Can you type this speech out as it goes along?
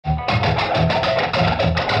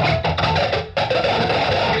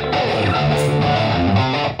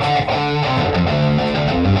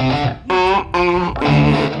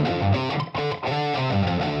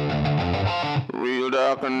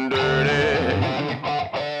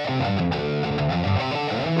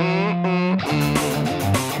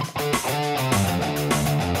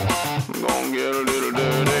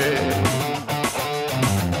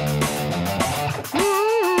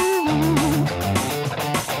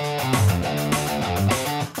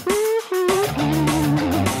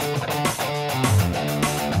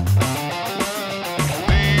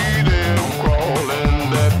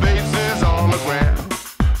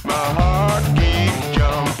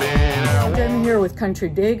here with Country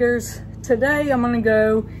Diggers. Today I'm going to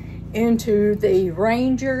go into the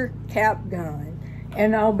Ranger cap gun,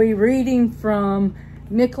 and I'll be reading from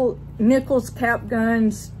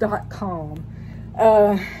NicholsCapguns.com.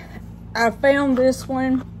 I found this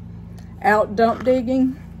one out dump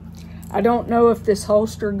digging. I don't know if this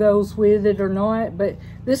holster goes with it or not, but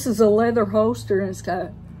this is a leather holster and it's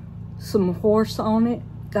got some horse on it.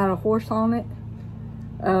 Got a horse on it.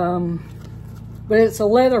 But it's a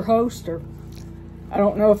leather holster. I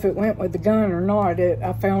don't know if it went with the gun or not.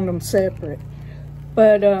 I found them separate.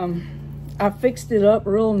 But I fixed it up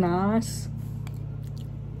real nice.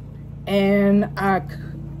 And I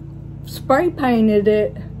spray painted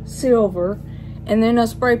it silver. And then I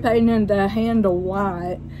spray painted the handle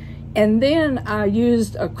white. And then I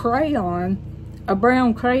used a crayon, a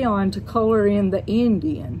brown crayon, to color in the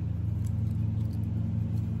Indian.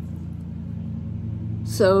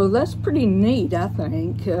 So that's pretty neat, I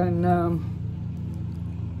think. And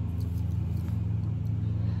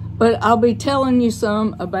but I'll be telling you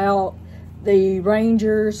some about the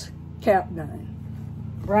Ranger's cap gun.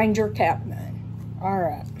 Ranger cap gun. All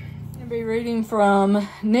right. I'll be reading from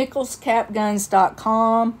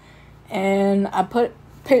NicholsCapguns.com, and I put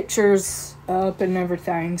pictures up and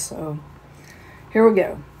everything, so here we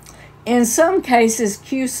go. In some cases,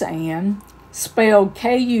 Kusan, spelled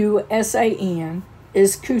K-U-S-A-N,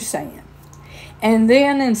 is Kusan. And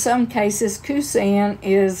then in some cases, Kusan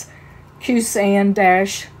is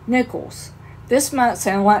Kusan-Nichols. This might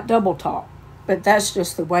sound like double talk, but that's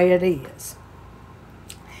just the way it is.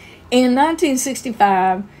 In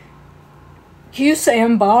 1965,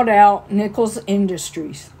 Kusan bought out Nichols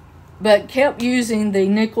Industries, but kept using the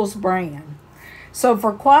Nichols brand. So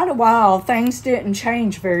for quite a while, things didn't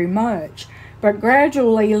change very much, but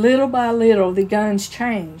gradually, little by little, the guns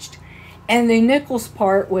changed, and the Nichols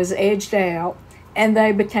part was edged out, and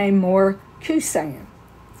they became more Kusan.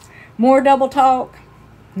 More double talk?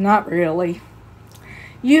 Not really.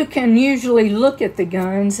 You can usually look at the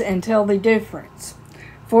guns and tell the difference.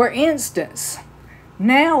 For instance,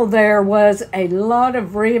 now there was a lot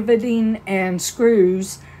of riveting and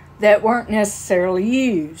screws that weren't necessarily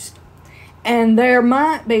used, and there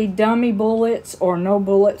might be dummy bullets or no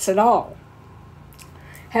bullets at all.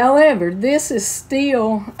 However, this is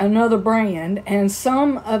still another brand, and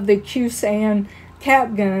some of the Kusan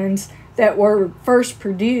cap guns that were first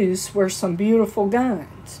produced were some beautiful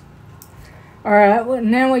guns. All right, well,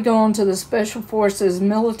 now we go on to the Special Forces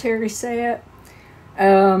military set.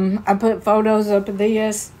 I put photos up of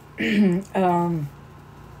this. The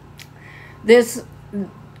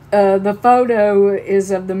photo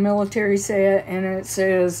is of the military set, and it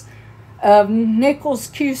says, Nichols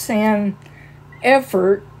Kusan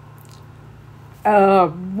effort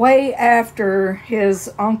way after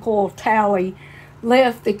his uncle Tally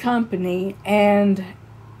left the company, and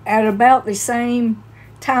at about the same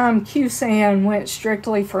time Kusan went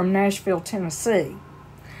strictly from Nashville, Tennessee.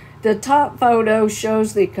 The top photo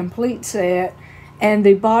shows the complete set, and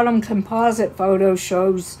the bottom composite photo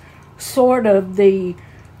shows sort of the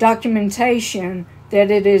documentation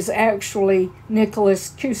that it is actually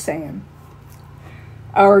Nichols Kusan.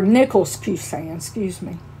 Or Nichols Kusan, excuse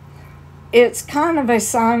me. It's kind of a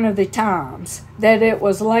sign of the times that it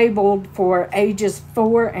was labeled for ages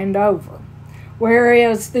 4 and over,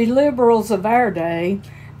 whereas the liberals of our day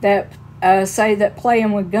that say that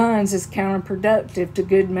playing with guns is counterproductive to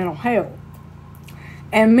good mental health.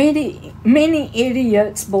 And many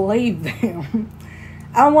idiots believe them.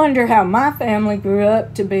 I wonder how my family grew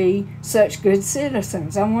up to be such good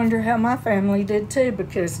citizens. I wonder how my family did too,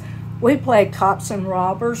 because we played cops and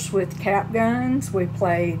robbers with cap guns. We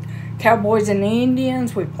played cowboys and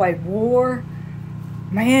Indians. We played war.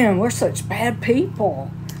 Man, we're such bad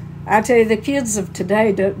people. I tell you, the kids of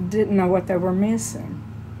today didn't know what they were missing.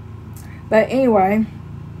 But anyway,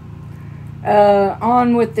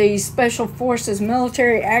 on with the Special Forces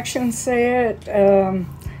military action set.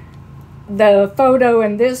 The photo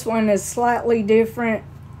in this one is slightly different.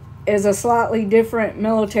 Is a slightly different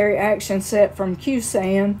military action set from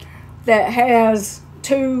Kusan that has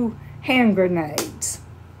 2 hand grenades.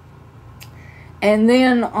 And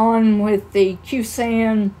then on with the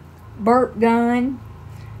Kusan burp gun.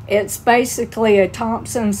 It's basically a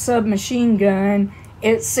Thompson submachine gun.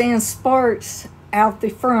 It sends sparks out the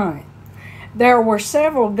front. There were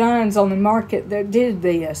several guns on the market that did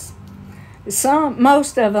this.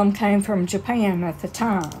 Most of them came from Japan at the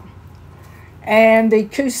time. And the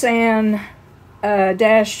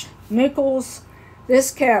Kusan-Nichols,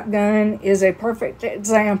 this cap gun is a perfect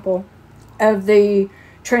example of the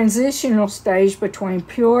transitional stage between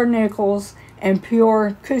pure Nichols and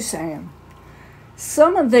pure Kusan.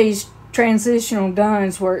 Some of these transitional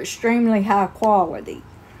guns were extremely high quality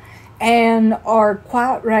and are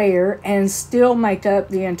quite rare and still make up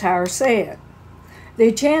the entire set.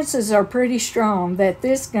 The chances are pretty strong that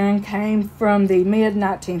this gun came from the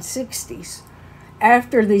mid-1960s,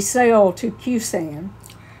 after the sale to QSAN,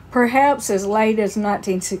 perhaps as late as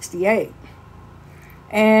 1968.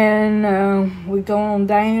 And we go on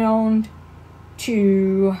down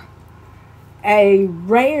to a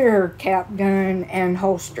rare cap gun and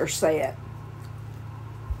holster set.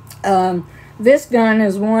 This gun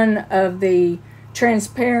is one of the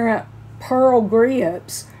transparent pearl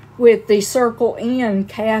grips with the circle end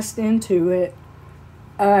cast into it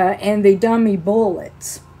and the dummy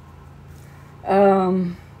bullets.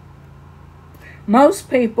 Most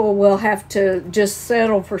people will have to just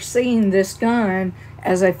settle for seeing this gun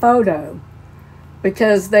as a photo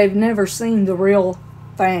because they've never seen the real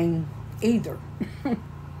thing either.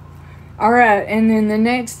 Alright, and then the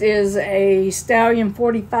next is a Stallion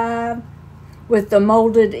 45 with the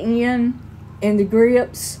molded end in the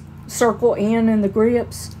grips, circle end in the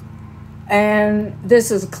grips. And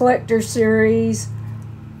this is a collector series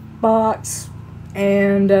box,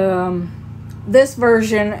 and this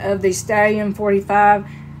version of the Stallion 45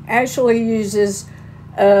 actually uses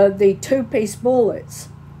the two-piece bullets,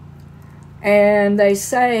 and they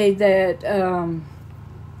say that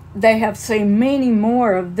they have seen many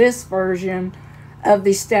more of this version of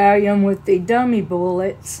the Stallion with the dummy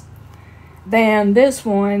bullets than this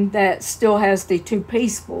one that still has the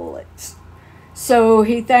two-piece bullets. So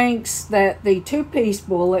he thinks that the two-piece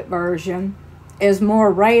bullet version is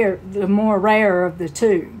more rare, the more rare of the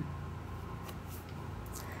two.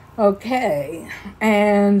 Okay,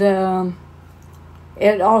 and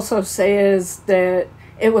it also says that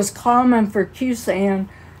it was common for QSAN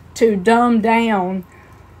to dumb down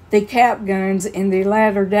the cap guns in the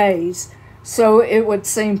latter days, so it would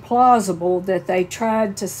seem plausible that they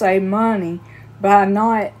tried to save money by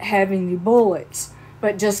not having the bullets,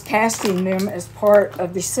 but just casting them as part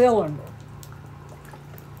of the cylinder.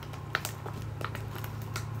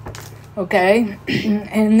 Okay,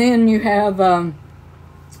 and then you have a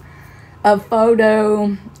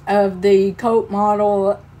photo of the Colt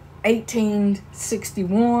model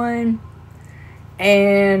 1861,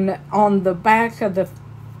 and on the back of the,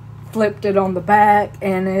 flipped it on the back,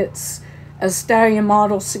 and it's a Stallion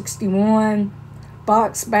model 61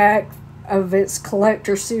 box back of its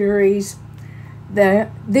collector series.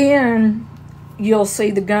 Then you'll see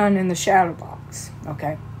the gun in the shadow box.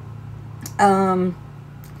 Okay.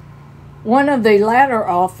 One of the latter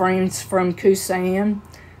offerings from QSAN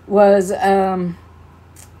was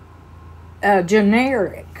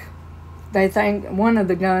generic. They think one of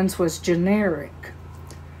the guns was generic,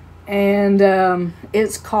 and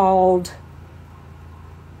it's called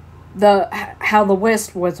How the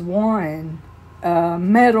West Was Won,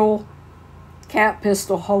 metal cap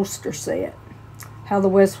pistol holster set. How the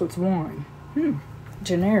West Was Won.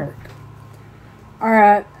 Generic.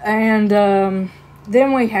 Alright, and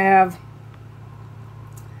then we have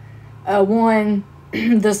one,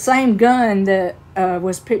 the same gun that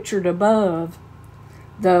was pictured above,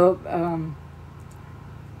 the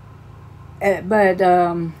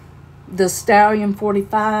Stallion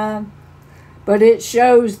 45, but it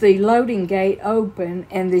shows the loading gate open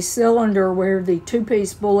and the cylinder where the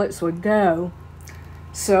two-piece bullets would go.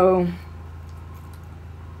 So,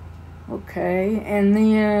 okay, and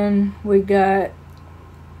then we got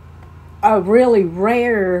a really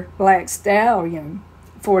rare Black Stallion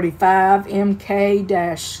 45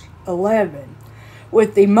 MK-11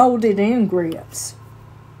 with the molded end grips.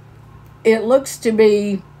 It looks to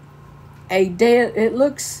be dead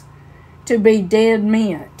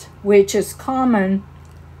mint, which is common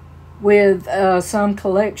with some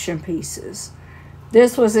collection pieces.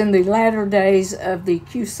 This was in the latter days of the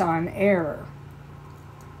QSAN era.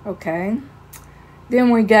 Okay.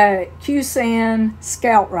 Then we got QSAN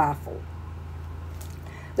Scout Rifle.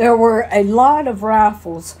 There were a lot of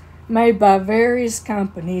rifles made by various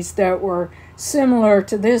companies that were similar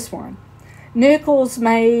to this one. Nichols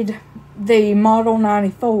made the Model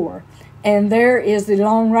 94, and there is the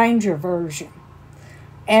Long Ranger version,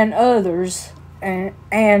 and others,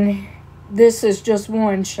 and this is just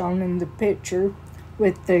one shown in the picture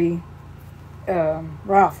with the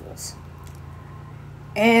rifles.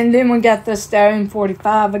 And then we got the Stallion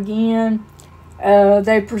 45 again.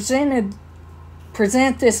 They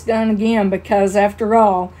present this gun again because, after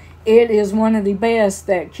all, it is one of the best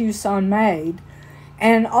that QSAN made.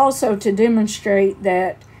 And also to demonstrate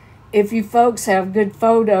that if you folks have good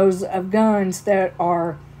photos of guns that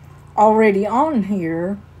are already on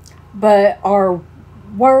here, but are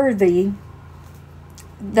worthy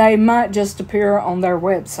they might just appear on their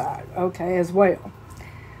website, okay, as well.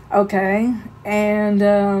 Okay, and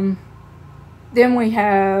then we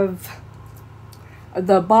have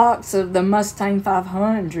the box of the Mustang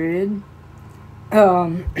 500.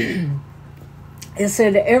 It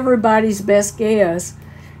said everybody's best guess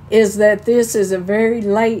is that this is a very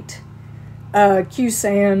late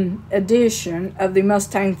QSAN edition of the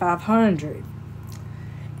Mustang 500.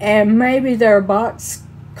 And maybe their box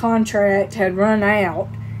contract had run out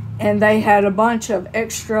and they had a bunch of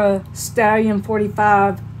extra Stallion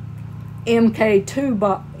 45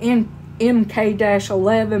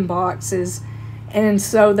 MK-11 boxes, and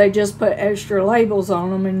so they just put extra labels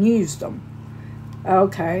on them and used them.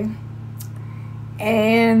 Okay.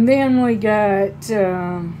 And then we got,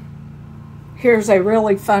 here's a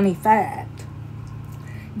really funny fact.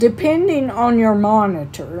 Depending on your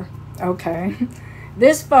monitor, okay,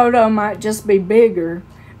 this photo might just be bigger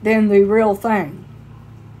than the real thing.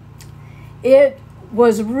 It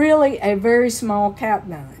was really a very small cap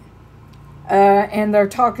gun. And they're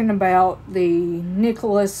talking about the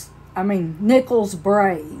Nichols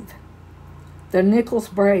Brave. The Nichols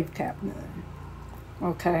Brave cap gun.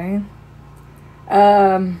 Okay.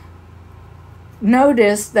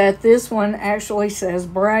 Notice that this one actually says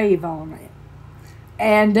Brave on it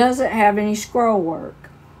and doesn't have any scroll work.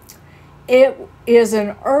 It is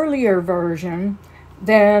an earlier version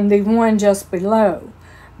than the one just below,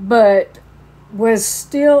 but was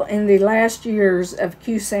still in the last years of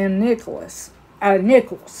QSAN Nichols.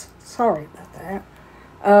 Sorry about that.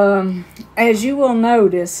 As you will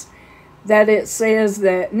notice that it says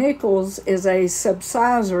that Nichols is a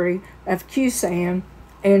subsidiary of QSAN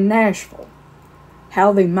in Nashville.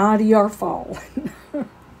 How the mighty are fallen.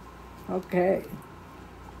 Okay.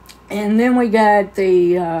 And then we got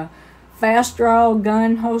the fast draw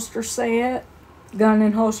gun and holster set.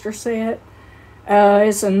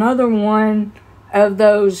 It's another one of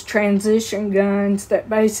those transition guns that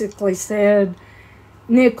basically said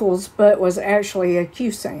Nichols but was actually a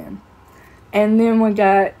QSAN. And then we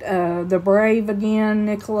got the Brave again,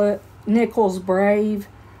 Nichols Brave.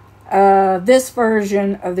 This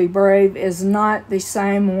version of the Brave is not the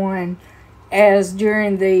same one as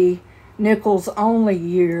during the Nichols only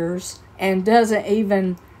years and doesn't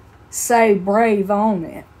even say Brave on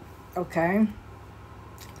it. Okay.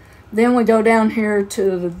 Then we go down here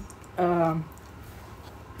to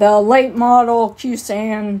the late model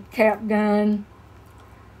QSAN cap gun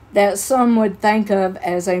that some would think of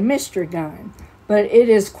as a mystery gun, but it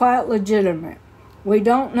is quite legitimate. We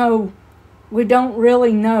don't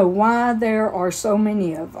really know why there are so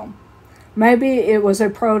many of them. Maybe it was a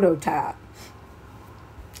prototype.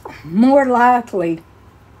 More likely,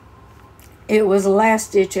 it was a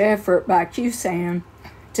last-ditch effort by QSAN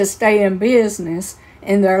to stay in business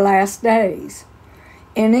in their last days.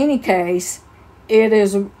 In any case, it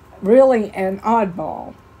is really an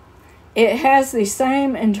oddball. It has the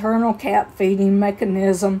same internal cap feeding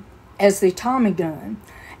mechanism as the Tommy gun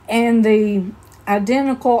and the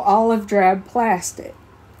identical olive drab plastic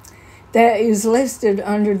that is listed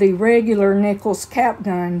under the regular Nichols cap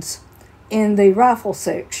guns in the rifle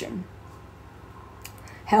section.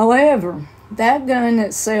 However, that gun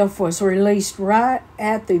itself was released right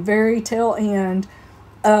at the very tail end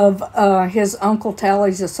of his Uncle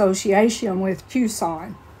Tally's association with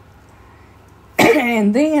QSAN.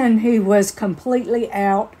 And then he was completely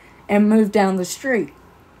out and moved down the street,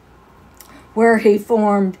 where he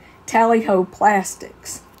formed Tally-Ho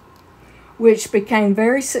Plastics, which became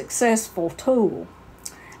very successful tool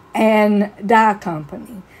and die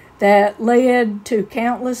company that led to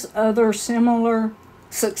countless other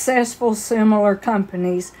successful similar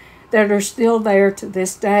companies that are still there to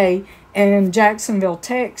this day in Jacksonville,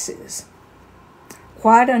 Texas.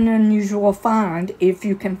 Quite an unusual find if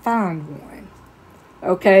you can find one.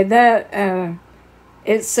 Okay, that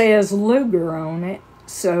it says Luger on it,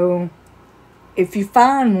 so if you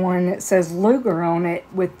find one that says Luger on it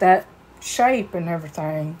with that shape and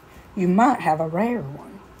everything, you might have a rare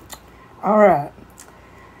one. Alright.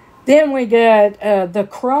 Then we got the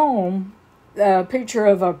chrome, picture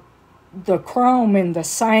of the chrome in the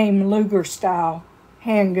same Luger style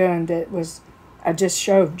handgun that I just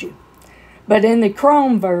showed you. But in the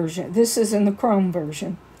chrome version, this is in the chrome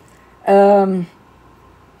version.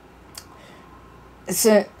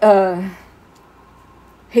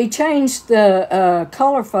 He changed the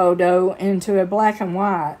color photo into a black and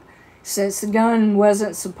white since the gun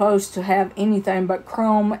wasn't supposed to have anything but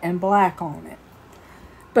chrome and black on it.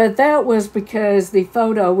 But that was because the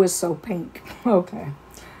photo was so pink. Okay.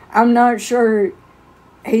 I'm not sure,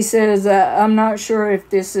 he says, I'm not sure if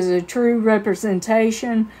this is a true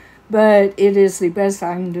representation, but it is the best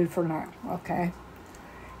I can do for now, okay?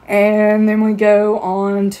 And then we go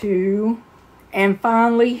on to, and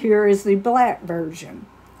finally, here is the black version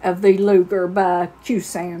of the Luger by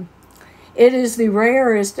Cusan. It is the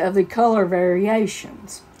rarest of the color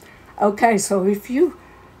variations. Okay, so if you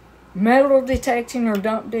metal detecting or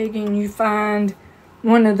dump digging, you find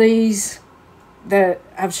one of these that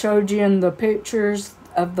I've showed you in the pictures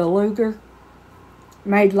of the Luger,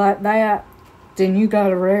 made like that, then you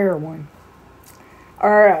got a rare one.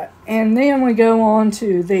 Alright, and then we go on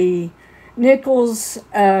to the Nichols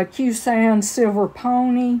Cusan Silver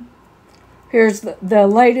Pony. Here's the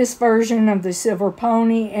latest version of the Silver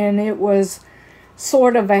Pony, and it was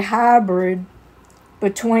sort of a hybrid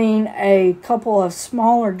between a couple of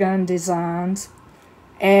smaller gun designs,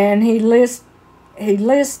 and he lists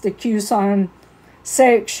the Cusan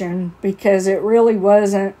section because it really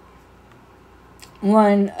wasn't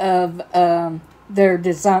one of their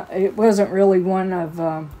design. It wasn't really one of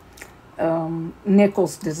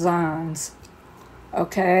Nichols' designs.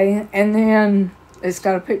 Okay, and then it's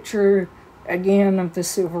got a picture again of the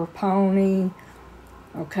Silver Pony.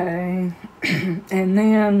 Okay, and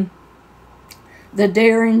then the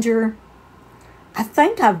Derringer. I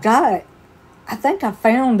think I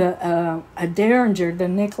found a Derringer, the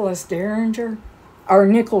Nichols Derringer, or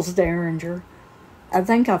Nichols Derringer. I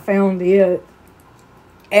think I found it,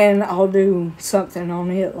 and I'll do something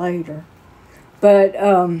on it later. But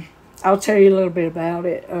I'll tell you a little bit about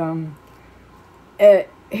it.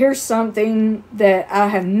 Here's something that I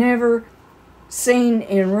have never seen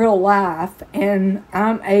in real life, and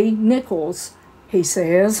I'm a Nichols, he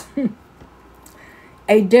says.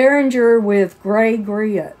 A Derringer with gray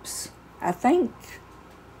grips. I think,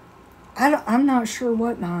 I'm not sure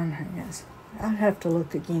what mine has. I'd have to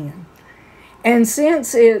look again. And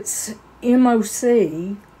since it's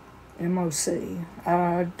MOC,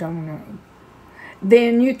 I don't know,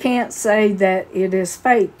 then you can't say that it is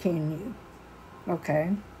fake, can you?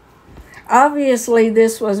 Okay. Obviously,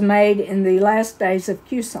 this was made in the last days of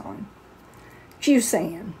Cusan.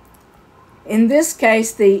 In this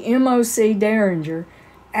case, the MOC Derringer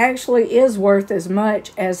actually is worth as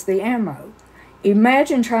much as the ammo.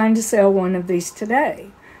 Imagine trying to sell one of these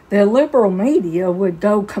today. The liberal media would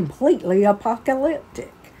go completely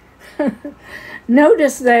apocalyptic.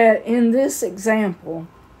 Notice that in this example,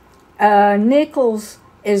 Nichols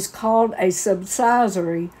is called a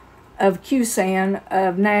subsidiary of Cusan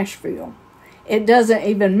of Nashville. It doesn't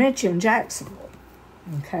even mention Jacksonville.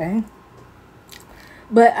 Okay?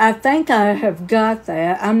 But I think I have got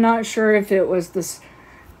that. I'm not sure if it was this.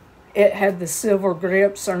 It had the silver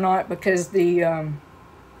grips or not, because the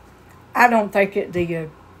I don't think it did.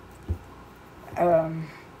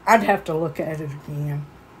 I'd have to look at it again.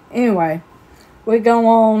 Anyway, we go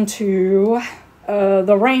on to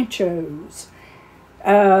the Ranchos.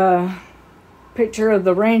 Picture of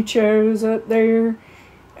the Ranchos up there.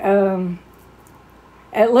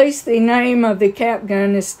 At least the name of the cap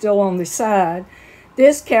gun is still on the side.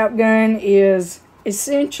 This cap gun is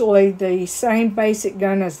essentially the same basic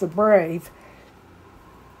gun as the Brave,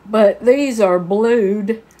 but these are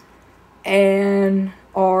blued and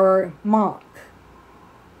are mock.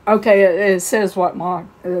 Okay, it says what mock,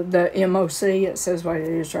 the MOC, it says what it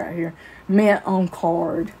is right here. Mint on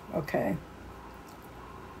card, okay.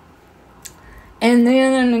 And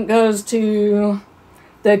then it goes to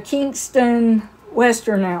the Kingston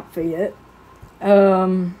Western outfit.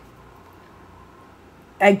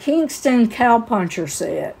 A Kingston cowpuncher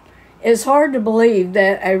set. It's hard to believe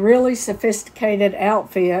that a really sophisticated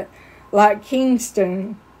outfit like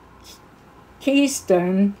Keystone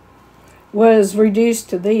was reduced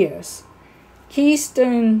to this.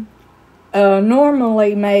 Keystone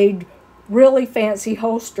normally made really fancy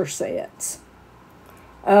holster sets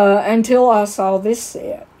until I saw this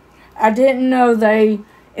set. I didn't know they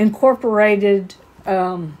incorporated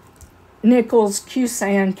Nichols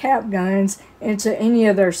Cusan cap guns into any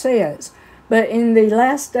of their sets. But in the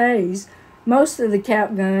last days, most of the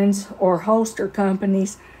cap guns or holster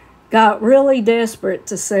companies got really desperate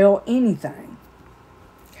to sell anything.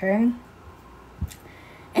 Okay?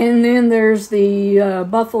 And then there's the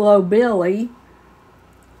Buffalo Billy.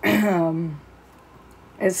 It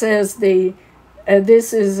says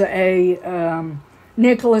this is a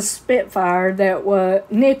Nichols Spitfire that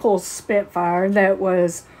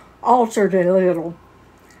was altered a little.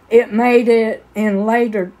 It made it in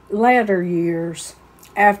later years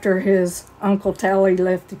after his Uncle Tally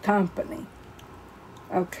left the company.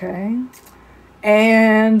 Okay.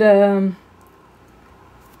 And the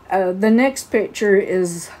next picture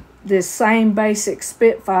is this same basic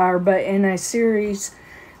Spitfire, but in a series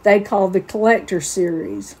they call the Collector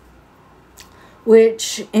Series.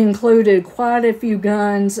 which included quite a few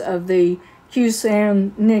guns of the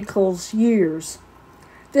QSAM Nichols years.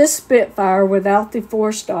 This Spitfire without the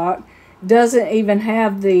forestock doesn't even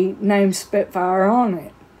have the name Spitfire on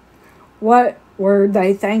it. What were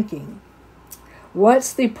they thinking?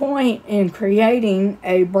 What's the point in creating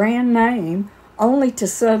a brand name only to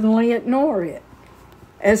suddenly ignore it?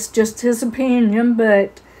 It's just his opinion,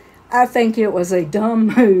 but I think it was a dumb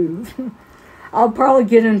move. I'll probably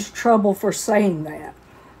get into trouble for saying that,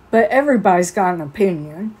 but everybody's got an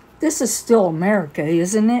opinion. This is still America,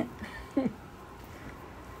 isn't it?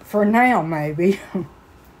 For now, maybe.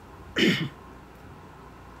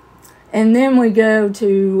 And then we go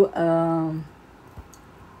to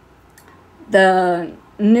the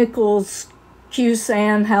Nichols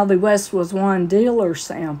QSAM How the West Was Won dealer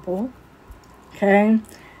sample. Okay.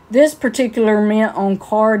 This particular mint on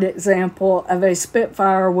card example of a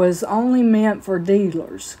Spitfire was only meant for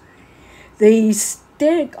dealers. The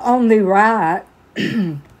stick on the right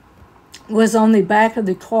was on the back of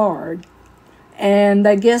the card, and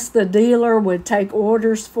I guess the dealer would take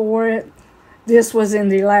orders for it. This was in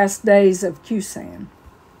the last days of QSAM.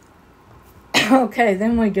 Okay,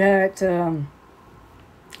 then we got the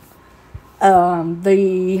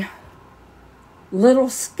Little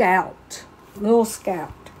Scout.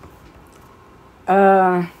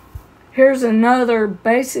 Here's another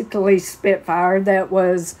basically Spitfire that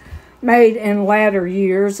was made in latter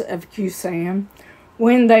years of QSAM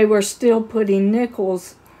when they were still putting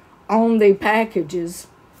Nichols on the packages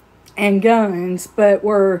and guns, but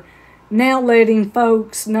were now letting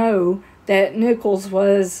folks know that Nichols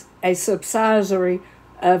was a subsidiary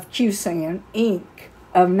of QSAM, Inc.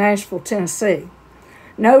 of Nashville, Tennessee.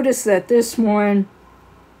 Notice that this one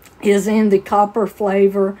is in the copper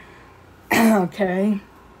flavor. Okay.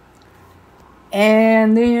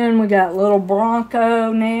 And then we got Little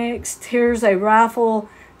Bronco next. Here's a rifle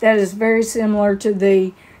that is very similar to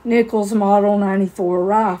the Nichols Model 94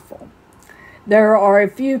 rifle. There are a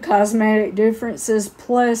few cosmetic differences,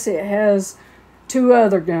 plus it has two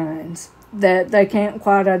other guns that they can't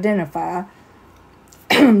quite identify.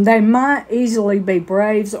 They might easily be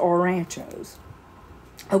Braves or Ranchos.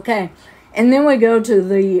 Okay, and then we go to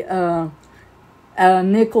the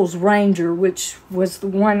Nichols Ranger, which was the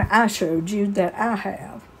one I showed you that I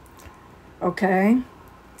have. Okay,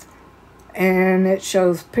 and it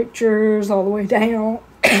shows pictures all the way down.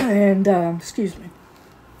 And excuse me,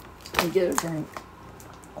 let me get a drink.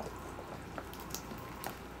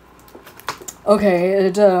 Okay,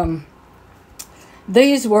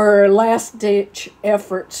 these were last-ditch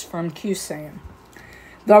efforts from QSAM.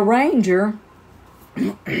 The Ranger,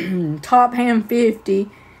 Top Hand 50,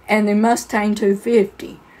 and the Mustang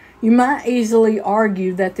 250. You might easily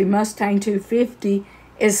argue that the Mustang 250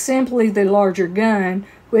 is simply the larger gun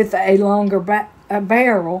with a longer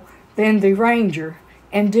barrel than the Ranger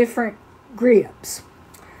and different grips.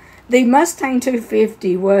 The Mustang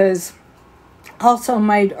 250 was also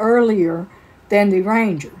made earlier than the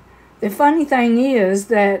Ranger. The funny thing is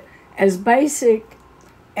that as basic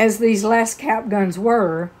as these last cap guns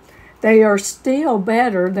were, they are still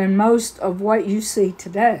better than most of what you see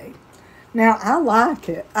today. Now, I like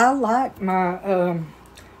it. I like my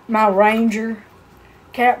my Ranger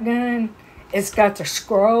cap gun. It's got the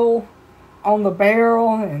scroll on the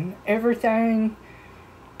barrel and everything.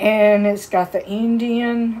 And it's got the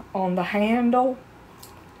Indian on the handle.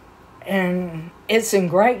 And it's in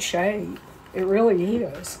great shape. It really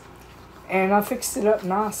is. And I fixed it up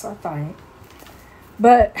nice, I think.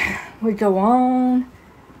 But we go on.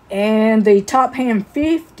 And the Top Hand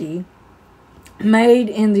 50, made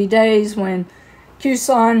in the days when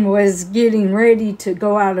QSAM was getting ready to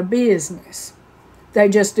go out of business. They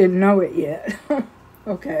just didn't know it yet.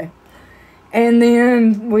 Okay. And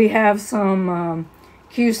then we have some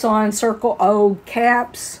QSAM Circle O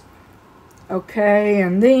caps. Okay,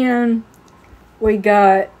 and then we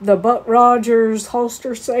got the Buck Rogers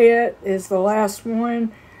holster set is the last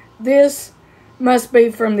one. This must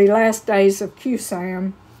be from the last days of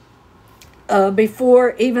QSAM.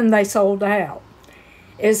 Before even they sold out.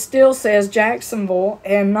 It still says Jacksonville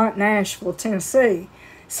and not Nashville, Tennessee.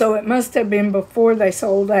 So it must have been before they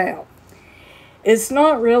sold out. It's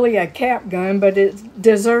not really a cap gun, but it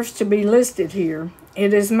deserves to be listed here.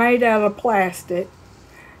 It is made out of plastic.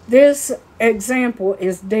 This example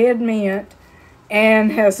is dead mint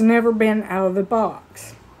and has never been out of the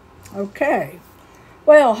box. Okay.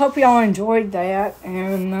 Well, hope y'all enjoyed that,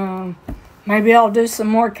 and maybe I'll do some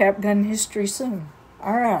more cap gun history soon.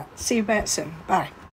 All right. See you back soon. Bye.